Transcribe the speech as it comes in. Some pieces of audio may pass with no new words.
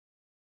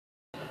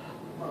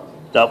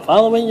The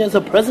following is a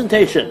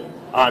presentation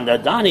on the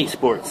Donnie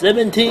Sports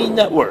 17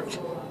 Network.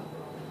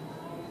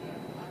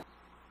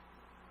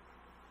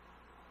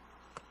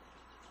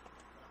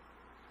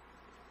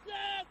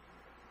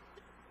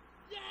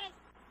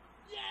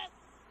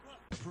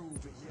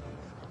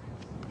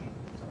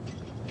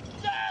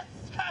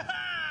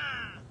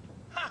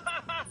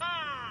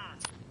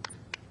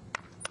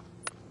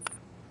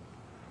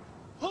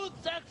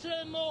 Hoops, action,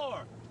 and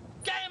more.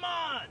 Game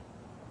on!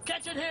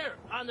 Catch it here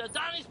on the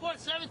Donnie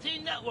Sports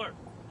 17 Network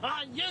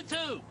on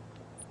YouTube.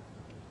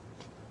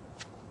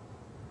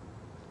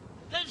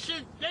 They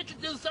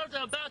should do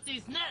something about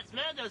these nets,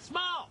 man. They're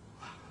small.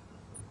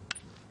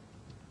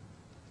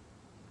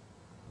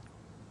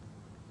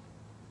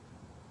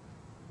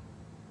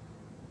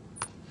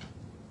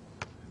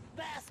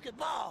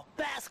 Basketball,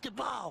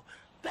 basketball,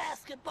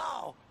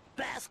 basketball,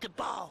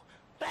 basketball,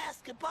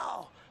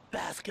 basketball,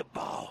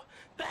 basketball,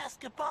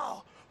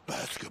 basketball,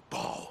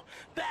 basketball,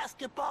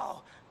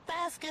 basketball,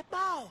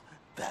 basketball,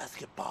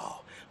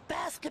 basketball,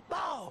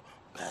 basketball,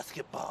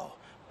 basketball,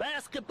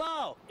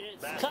 basketball.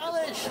 It's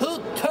college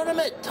hoop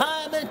tournament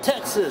time in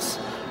Texas.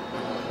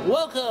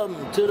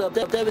 Welcome to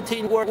the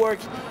 17 work.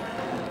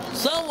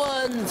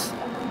 Someone's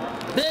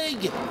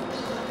big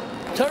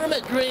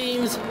tournament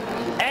dreams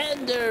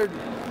and their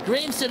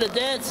dreams to the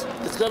dance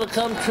is going to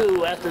come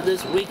true after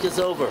this week is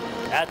over.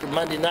 After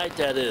Monday night,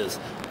 that is.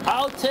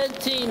 All 10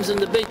 teams in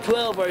the Big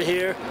 12 are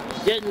here,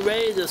 getting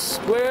ready to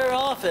square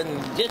off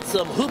and get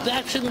some hoop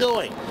action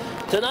going.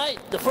 Tonight,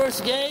 the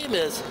first game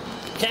is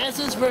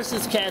Kansas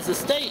versus Kansas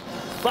State,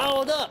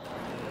 followed up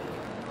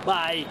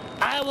by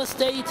Iowa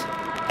State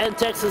and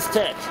Texas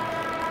Tech.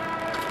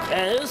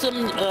 And here's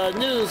some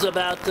news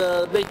about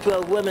Big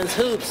 12 women's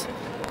hoops.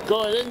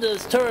 Going into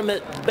this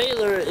tournament,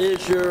 Baylor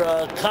is your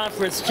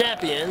conference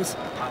champions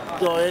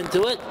going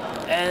into it,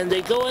 and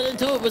they go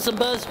into it with some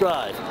buzz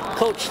drive.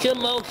 Coach Kim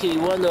Mulkey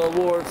won the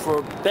award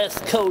for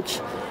best coach,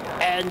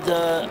 and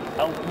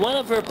one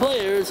of her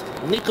players,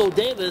 Nico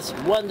Davis,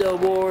 won the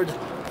award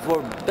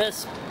for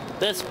best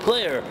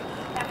player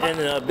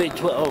in Big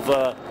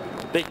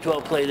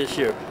 12 play this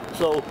year.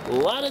 So a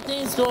lot of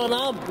things going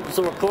on.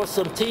 So of course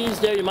some teams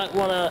there you might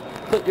want to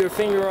put your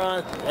finger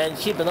on and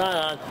keep an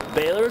eye on.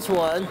 Baylor's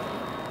won.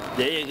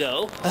 There you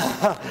go.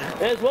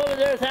 There's one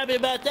there's happy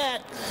about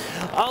that.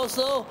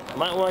 Also,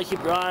 might want to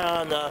keep your eye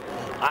on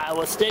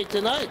Iowa State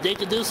tonight. They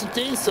can do some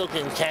things, so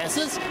can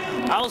Kansas.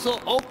 Also,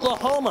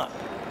 Oklahoma.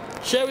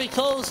 Sherry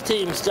Cole's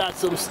team's got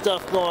some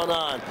stuff going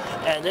on,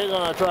 and they're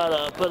going to try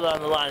to put it on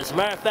the line. As a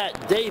matter of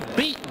fact, they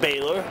beat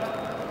Baylor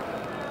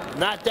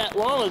not that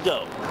long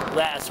ago,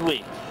 last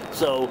week.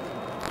 So,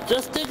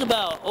 just think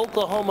about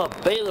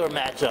Oklahoma-Baylor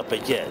matchup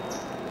again.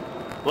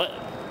 What?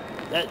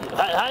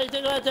 How do you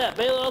think about that?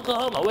 Baylor,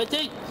 Oklahoma. What do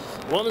you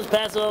think? Woman's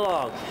passing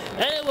along.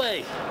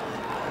 Anyway,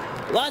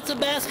 lots of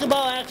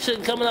basketball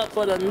action coming up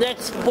for the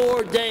next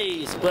 4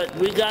 days, but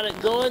we got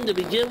it going to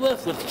begin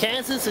with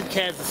Kansas and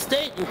Kansas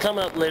State, and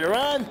coming up later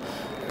on,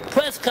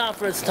 press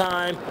conference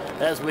time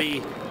as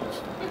we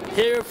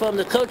hear from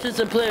the coaches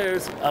and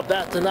players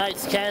about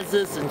tonight's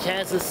Kansas and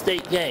Kansas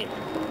State game.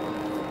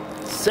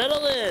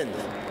 Settle in.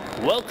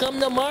 Welcome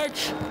to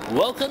March,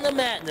 welcome to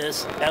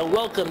Madness, and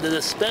welcome to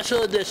this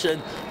special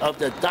edition of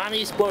the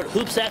Donnie Sport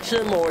Hoops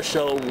Action and More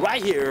show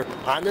right here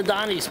on the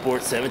Donnie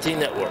Sports 17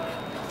 Network.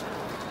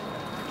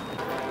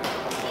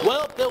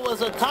 Well, it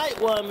was a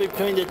tight one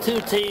between the two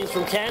teams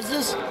from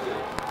Kansas,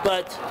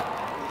 but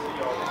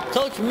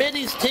Coach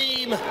Mittie's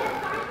team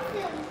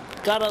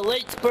got a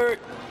late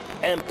spurt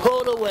and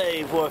pulled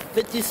away for a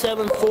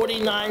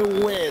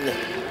 57-49 win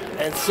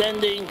and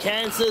sending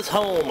Kansas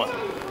home.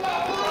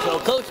 So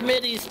Coach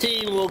Mittie's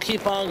team will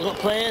keep on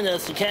playing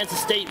as the Kansas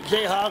State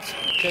Jayhawks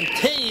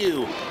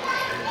continue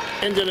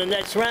into the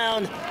next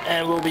round,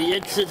 and we'll be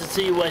interested to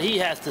see what he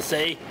has to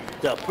say.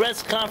 The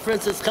press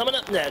conference is coming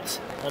up next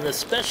on the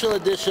special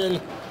edition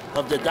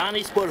of the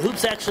Donnie Sport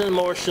Hoops Action and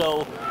More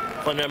show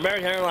from the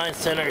American Airlines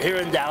Center here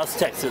in Dallas,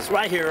 Texas,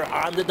 right here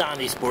on the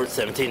Donnie Sports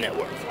 17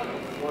 Network.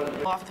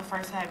 Off the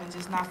first half and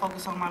just not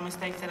focus on my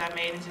mistakes that I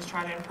made and just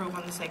try to improve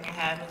on the second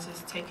half and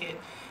just take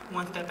it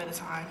one step at a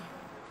time.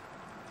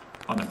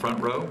 On the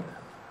front row.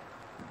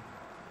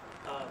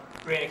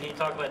 Brandon, can you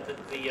talk about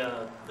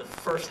the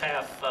first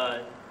half?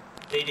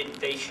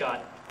 They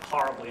shot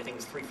horribly. I think it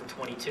was 3 for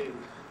 22.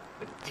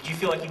 But did you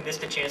feel like you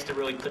missed a chance to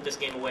really put this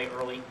game away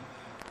early?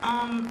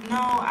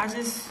 No, I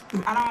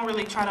don't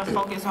really try to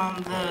focus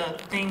on the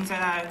things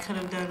that I could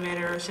have done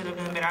better or should have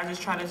done better. I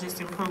just try to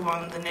just improve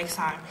on the next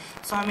time.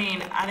 So, I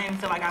mean, I didn't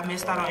feel like I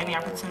missed out on any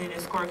opportunity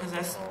to score because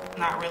that's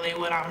not really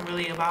what I'm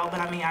really about. But,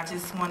 I mean, I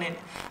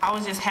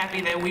was just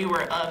happy that we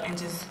were up and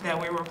just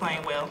that we were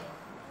playing well.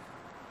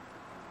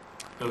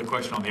 Another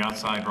question on the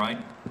outside, right?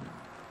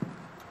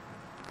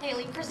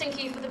 Haley, Kristen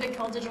Keefe with the Big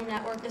 12 Digital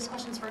Network. This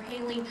question's for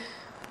Haley.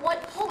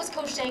 What was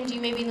Coach saying to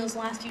you maybe in those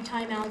last few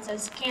timeouts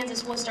as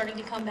Kansas was starting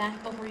to come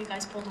back before you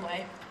guys pulled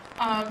away?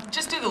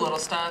 Just do the little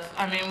stuff.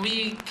 I mean,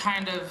 we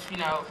kind of,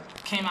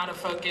 came out of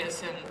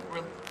focus and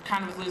we're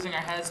kind of losing our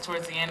heads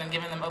towards the end and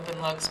giving them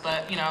open looks.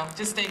 But,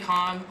 just stay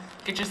calm,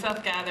 get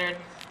yourself gathered,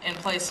 and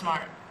play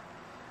smart.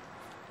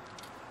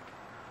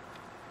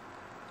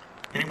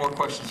 Any more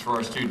questions for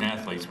our student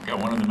athletes? We've got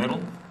one in the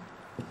middle.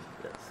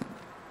 Yes.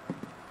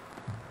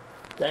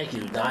 Thank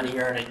you, Donnie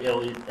Ernick,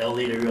 El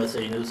Leader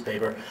USA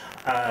newspaper.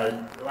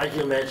 Like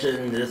you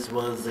mentioned, this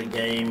was a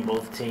game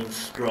both teams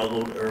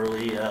struggled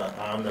early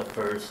on the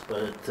first,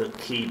 but took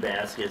key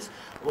baskets.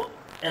 Well,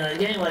 in a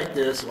game like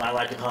this, I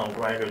like to call them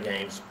grinder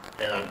games,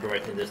 and I'm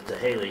directing this to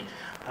Haley.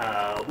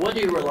 What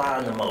do you rely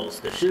on the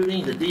most? The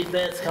shooting, the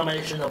defense,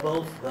 combination of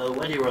both?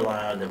 What do you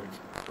rely on to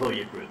pull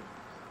your group?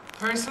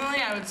 Personally,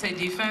 I would say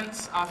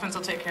defense. Offense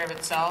will take care of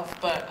itself,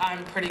 but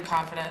I'm pretty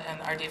confident in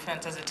our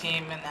defense as a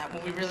team and that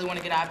when we really want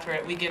to get after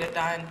it, we get it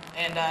done.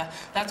 And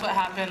that's what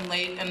happened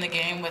late in the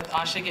game with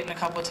Asha getting a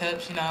couple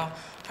tips,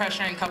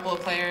 pressuring a couple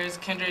of players,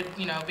 Kindred,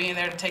 being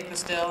there to take the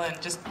steal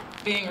and just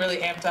being really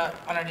amped up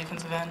on our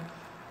defensive end.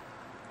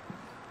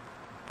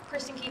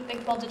 Kristen Keith,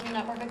 Big 12 Digital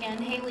Network again.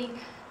 Haley,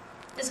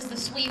 this is the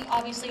sweep,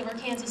 obviously, over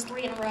Kansas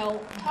 3 in a row.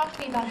 Talk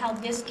to me about how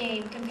this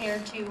game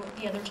compared to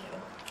the other two.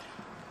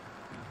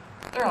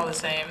 They're all the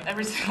same.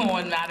 Every single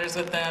one matters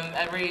with them.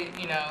 Every,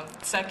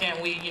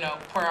 second we,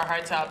 pour our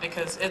hearts out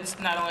because it's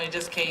not only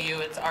just KU,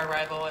 it's our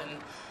rival, and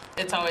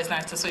it's always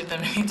nice to sweep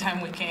them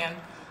anytime we can.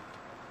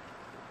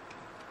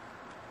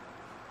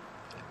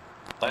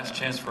 Last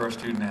chance for our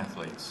student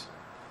athletes.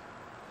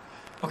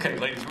 Okay,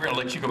 ladies, we're going to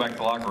let you go back to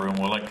the locker room.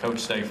 We'll let Coach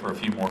stay for a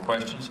few more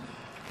questions,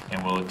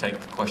 and we'll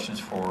take the questions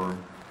for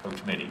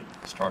Coach Mittie.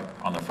 Start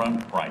on the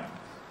front right.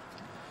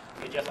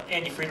 Yeah, Jeff,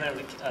 Andy Freeland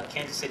of the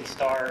Kansas City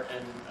Star,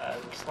 and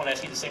just want to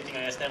ask you the same thing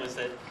I asked them, is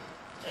that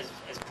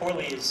as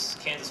poorly as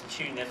Kansas was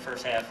shooting that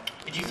first half,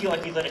 did you feel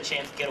like you let a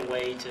chance to get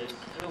away to,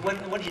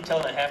 what did you tell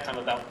them at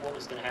halftime about what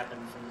was going to happen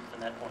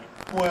from that point?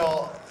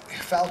 Well,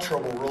 foul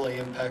trouble really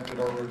impacted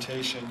our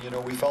rotation.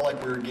 We felt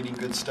like we were getting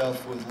good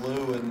stuff with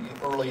Lou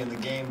early in the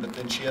game, but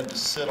then she had to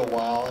sit a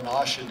while, and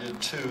Asha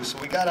did too, so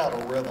we got out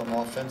of rhythm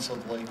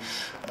offensively.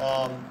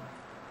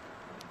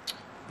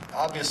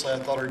 Obviously, I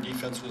thought our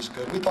defense was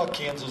good. We thought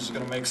Kansas was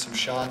going to make some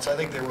shots. I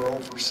think they were 0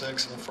 for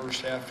 6 in the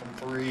first half from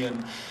 3,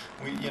 and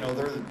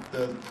they're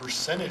the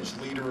percentage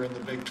leader in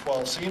the Big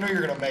 12. So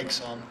you're going to make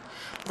some.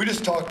 We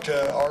just talked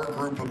to our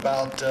group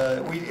about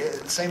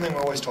same thing we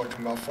always talk to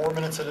them about: 4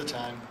 minutes at a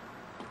time.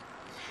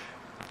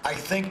 I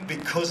think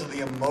because of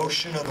the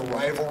emotion of the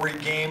rivalry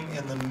game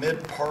in the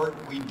mid part,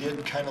 we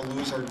did kind of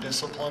lose our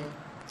discipline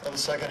of the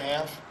second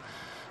half.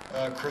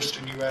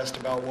 Kristen, you asked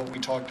about what we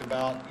talked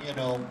about.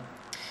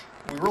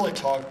 We really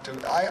talked to,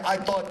 I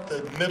thought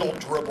the middle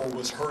dribble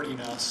was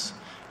hurting us,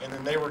 and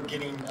then they were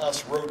getting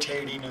us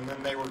rotating, and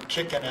then they were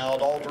kicking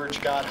out.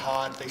 Aldridge got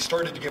hot. They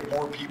started to get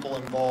more people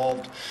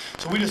involved.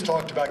 So we just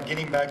talked about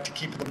getting back to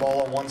keeping the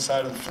ball on one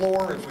side of the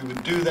floor. If we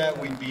would do that,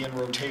 we'd be in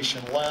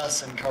rotation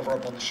less and cover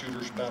up on the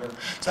shooters better.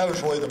 So that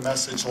was really the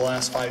message the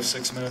last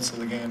 5-6 minutes of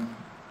the game.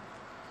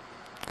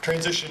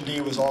 Transition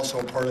D was also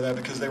a part of that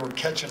because they were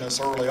catching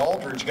us early.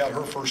 Aldridge got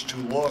her first 2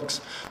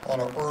 looks on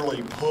an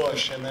early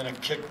push and then a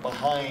kick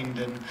behind,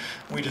 and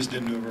we just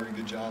didn't do a very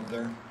good job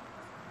there.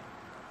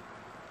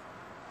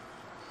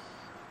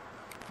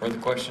 Further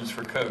questions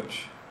for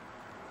Coach?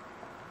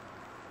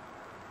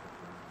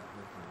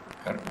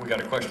 We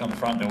got a question on the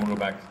front, then we'll go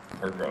back to the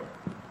third row.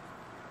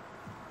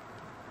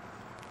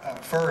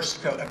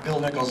 First, Bill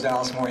Nichols,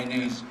 Dallas Morning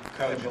News.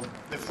 Coach,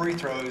 the free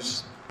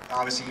throws,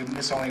 obviously you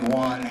missed only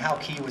one. How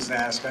key was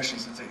that, especially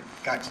since it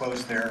got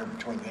close there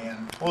toward the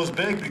end? Well, it was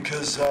big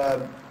because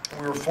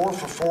we were 4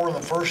 for 4 in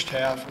the first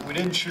half. We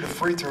didn't shoot a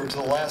free throw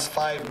until the last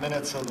 5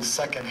 minutes of the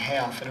second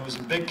half, and it was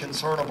a big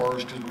concern of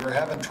ours because we were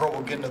having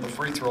trouble getting to the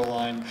free throw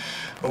line.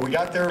 But we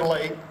got there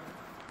late.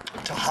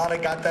 Tejada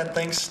got that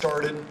thing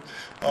started.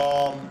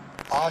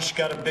 Osh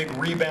got a big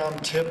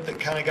rebound tip that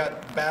kind of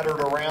got battered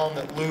around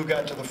that Lou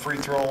got to the free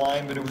throw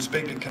line, but it was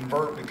big to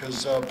convert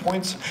because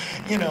points,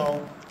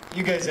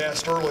 you guys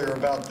asked earlier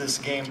about this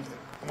game.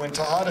 When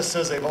Tejada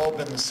says they've all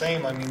been the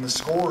same, I mean, the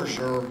scores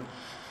are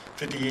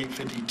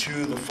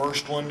 58-52, the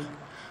first one.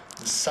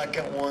 The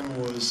second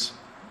one was,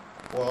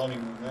 well, I don't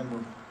even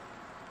remember.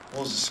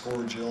 What was the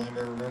score, Jill?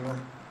 Anybody remember?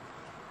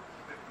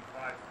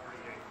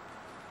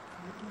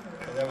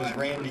 55-48. That was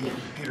Randy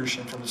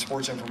Peterson from the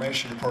Sports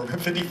Information Department.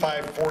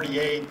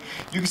 55-48.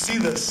 You can see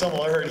the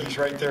similarities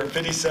right there.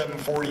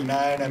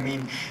 57-49. I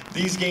mean,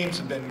 these games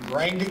have been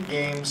grinded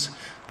games.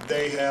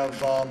 They have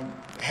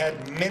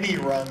had many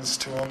runs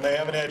to them. They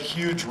haven't had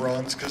huge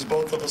runs because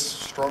both of us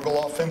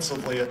struggle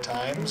offensively at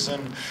times,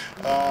 and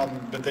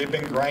but they've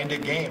been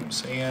grinded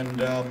games, and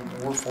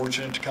we're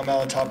fortunate to come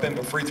out on top end,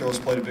 but free throws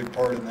played a big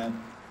part in that.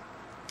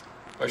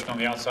 Question on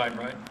the outside,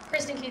 right?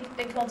 Kristen Keith,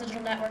 Big 12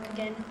 Digital Network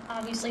again.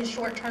 Obviously a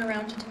short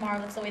turnaround to tomorrow.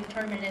 That's the way the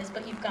tournament is,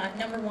 but you've got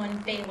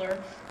 #1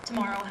 Baylor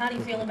tomorrow. How do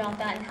you feel about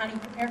that, and how do you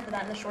prepare for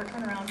that in the short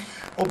turnaround?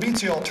 Well,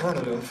 beats the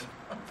alternative.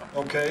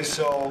 Okay,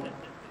 so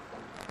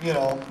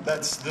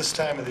that's this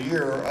time of the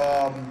year.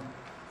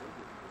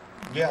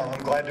 Yeah,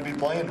 I'm glad to be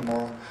playing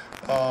tomorrow.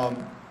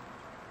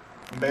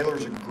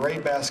 Baylor's a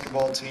great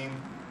basketball team.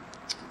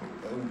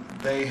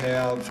 They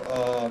have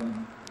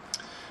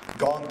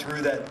gone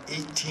through that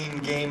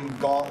 18-game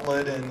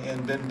gauntlet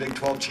and been Big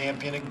 12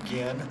 champion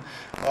again.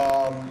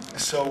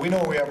 So we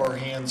know we have our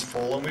hands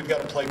full, and we've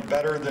got to play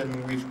better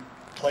than we've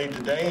played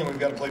today, and we've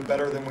got to play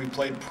better than we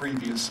played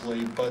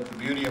previously. But the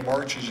beauty of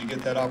March is you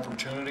get that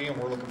opportunity, and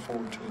we're looking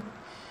forward to it.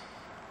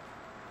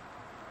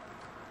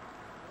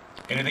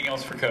 Anything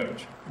else for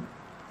Coach?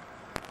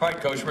 All right,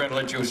 Coach, we're going to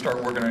let you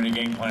start working on your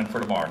game plan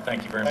for tomorrow.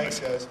 Thank you very much. Thanks,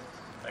 guys.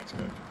 Thanks,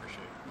 Coach. Appreciate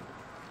it.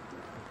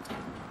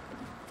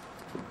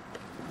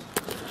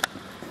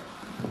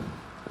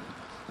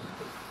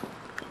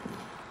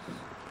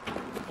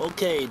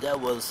 Okay, that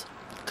was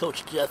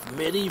Coach Jeff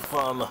Mittie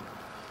from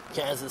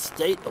Kansas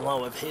State,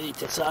 along with Haley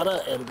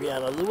Texada and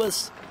Brianna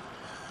Lewis.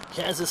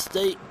 Kansas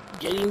State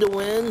getting the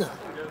win,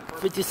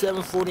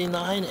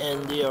 57-49,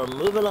 and they are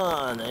moving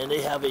on. And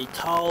they have a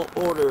tall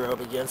order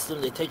up against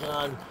them. They're taking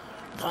on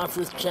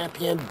conference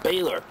champion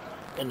Baylor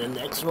in the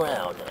next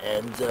round.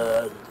 And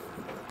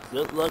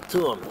good luck to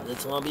them.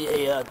 It's going to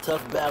be a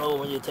tough battle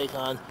when you take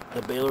on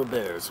the Baylor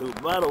Bears, who,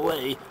 by the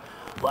way,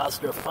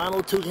 lost their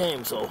final 2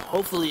 games. So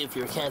hopefully, if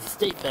you're a Kansas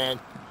State fan,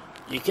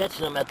 you're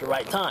catching them at the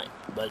right time.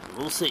 But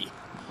we'll see.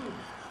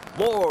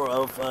 More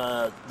of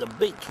the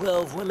Big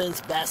 12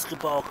 Women's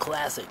Basketball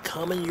Classic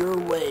coming your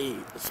way.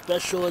 A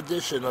special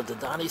edition of the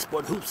Donnie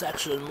Sport Hoops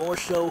Action and More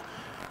show.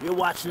 You're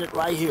watching it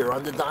right here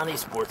on the Donnie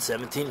Sports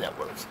 17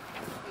 Networks.